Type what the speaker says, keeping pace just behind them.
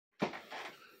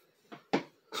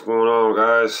What's going on,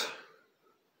 guys?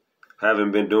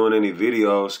 Haven't been doing any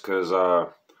videos because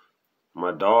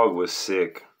my dog was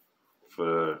sick.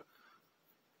 For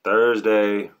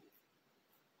Thursday,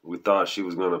 we thought she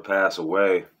was gonna pass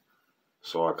away,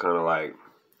 so I kind of like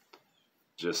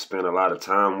just spent a lot of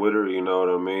time with her, you know what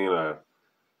I mean? I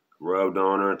rubbed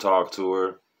on her, talked to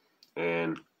her,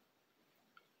 and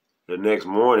the next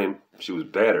morning she was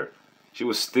better. She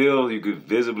was still, you could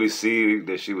visibly see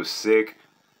that she was sick,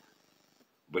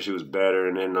 but she was better.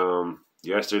 And then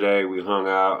yesterday we hung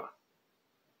out,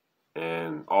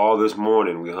 and all this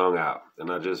morning we hung out,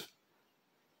 and I just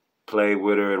played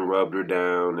with her and rubbed her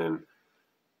down, and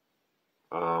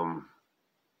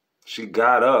she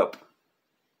got up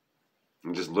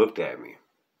and just looked at me.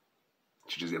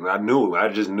 I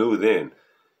just knew then.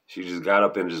 She just got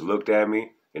up and just looked at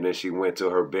me, and then she went to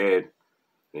her bed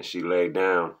and she laid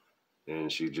down and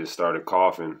she just started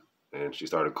coughing, and she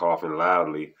started coughing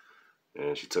loudly,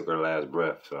 and she took her last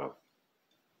breath. So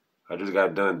I just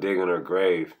got done digging her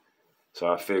grave,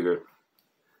 so I figured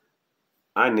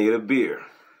I need a beer.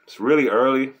 It's really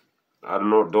early. I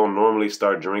don't normally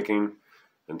start drinking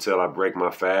until I break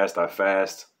my fast. I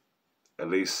fast at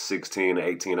least 16 to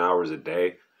 18 hours a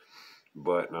day,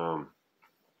 but I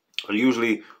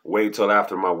usually wait till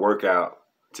after my workout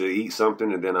to eat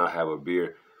something, and then I'll have a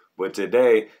beer. But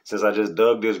today, since I just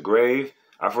dug this grave,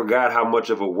 I forgot how much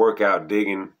of a workout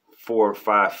digging 4 or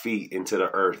 5 feet into the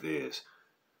earth is.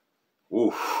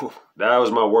 Ooh, that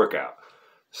was my workout.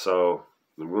 So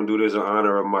I'm gonna do this in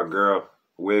honor of my girl,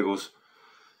 Wiggles.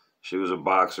 She was a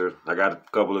boxer. I got a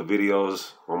couple of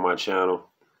videos on my channel,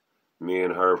 me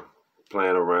and her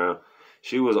playing around.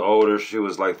 She was older. She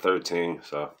was like 13.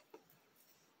 So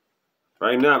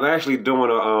right now I'm actually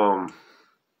doing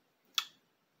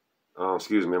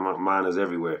excuse me, my mind is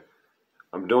everywhere.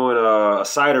 I'm doing a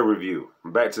cider review.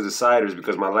 I'm back to the ciders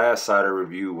because my last cider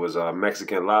review was a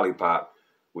Mexican lollipop,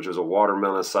 which was a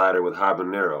watermelon cider with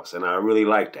habaneros, and I really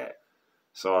liked that.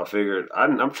 So I figured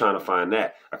I'm trying to find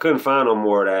that. I couldn't find no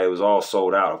more of that. It was all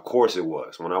sold out. Of course it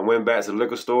was. When I went back to the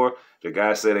liquor store, the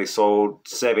guy said they sold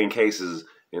 7 cases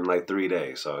in like 3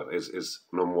 days. So it's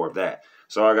no more of that.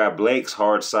 So I got Blake's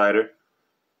hard cider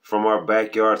from our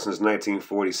backyard since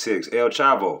 1946. El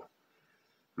Chavo.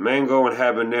 Mango and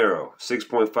habanero,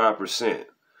 6.5%.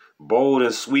 Bold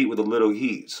and sweet with a little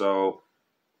heat. So,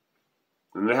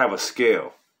 and they have a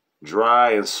scale.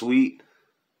 Dry and sweet.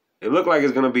 It looked like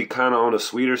it's going to be kind of on the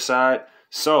sweeter side.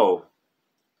 So,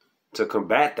 to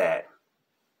combat that,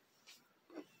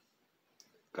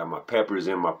 got my peppers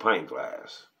in my pint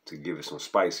glass to give it some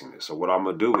spiciness. So what I'm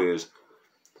going to do is,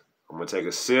 I'm going to take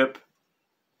a sip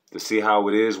to see how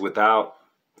it is without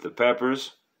the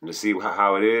peppers, and to see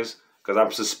how it is. Because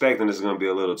I'm suspecting it's going to be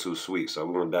a little too sweet. So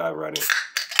we're going to dive right in.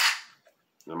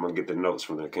 I'm going to get the notes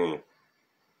from the can.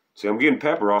 See, I'm getting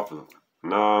pepper off of it.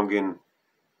 No, I'm getting...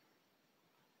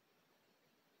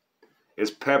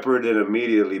 It's peppered and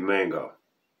immediately mango.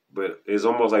 But it's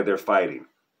almost like they're fighting.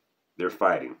 They're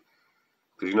fighting.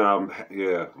 Because, you know,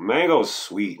 yeah, mango's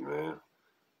sweet, man.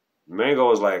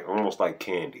 Mango is like almost like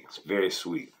candy. It's very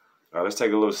sweet. All right, let's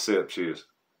take a little sip. Cheers.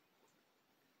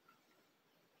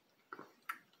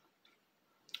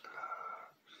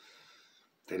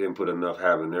 They didn't put enough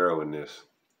habanero in this.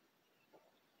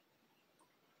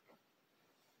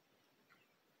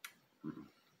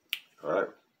 All right.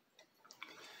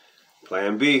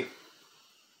 Plan B.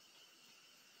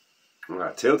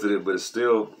 I tilted it, but it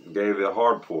still gave it a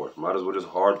hard pour. Might as well just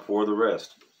hard pour the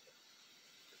rest.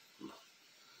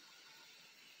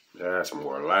 That's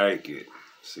more like it.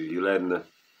 See, you letting the...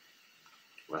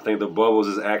 I think the bubbles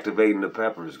is activating the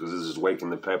peppers because this is waking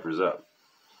the peppers up.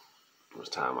 How much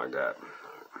time I got?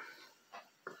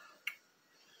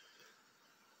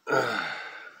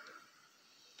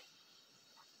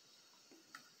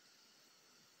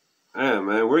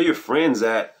 Man, where your friends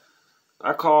at?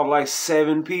 I called like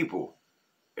 7 people.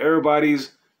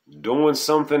 Everybody's doing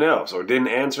something else or didn't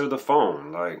answer the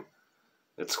phone. Like,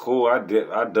 it's cool. I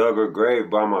dug her grave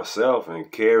by myself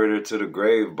and carried her to the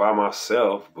grave by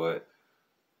myself, but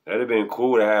that'd have been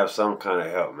cool to have some kind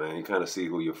of help, man. You kind of see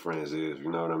who your friends is, you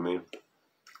know what I mean?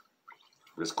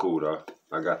 It's cool, though.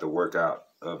 I got the workout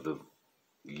of the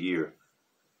year.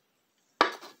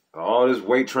 All this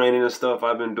weight training and stuff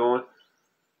I've been doing,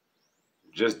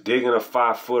 just digging a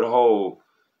 5-foot hole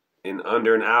in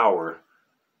under an hour.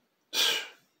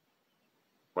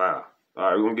 Wow. All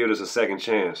right, we're going to give this a second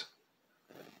chance.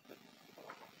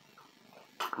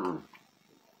 I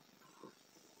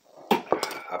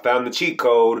found the cheat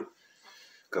code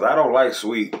because I don't like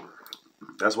sweet.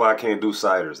 That's why I can't do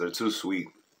ciders. They're too sweet.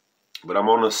 But I'm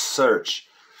on a search.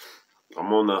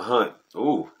 I'm on the hunt.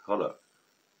 Ooh, hold up.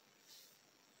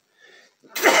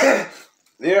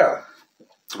 Yeah.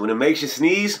 When it makes you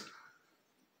sneeze,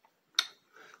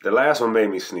 the last one made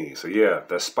me sneeze. So yeah,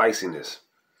 that spiciness.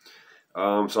 So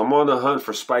I'm on the hunt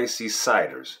for spicy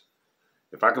ciders.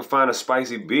 If I can find a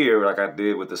spicy beer like I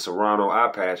did with the Serrano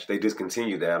Eye Patch, they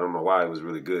discontinued that. I don't know why. It was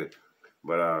really good.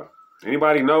 But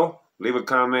anybody know? Leave a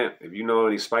comment. If you know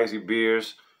any spicy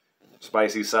beers,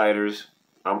 spicy ciders,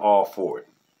 I'm all for it.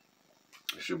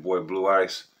 It's your boy Blue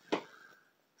Ice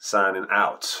signing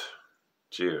out.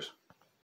 Cheers.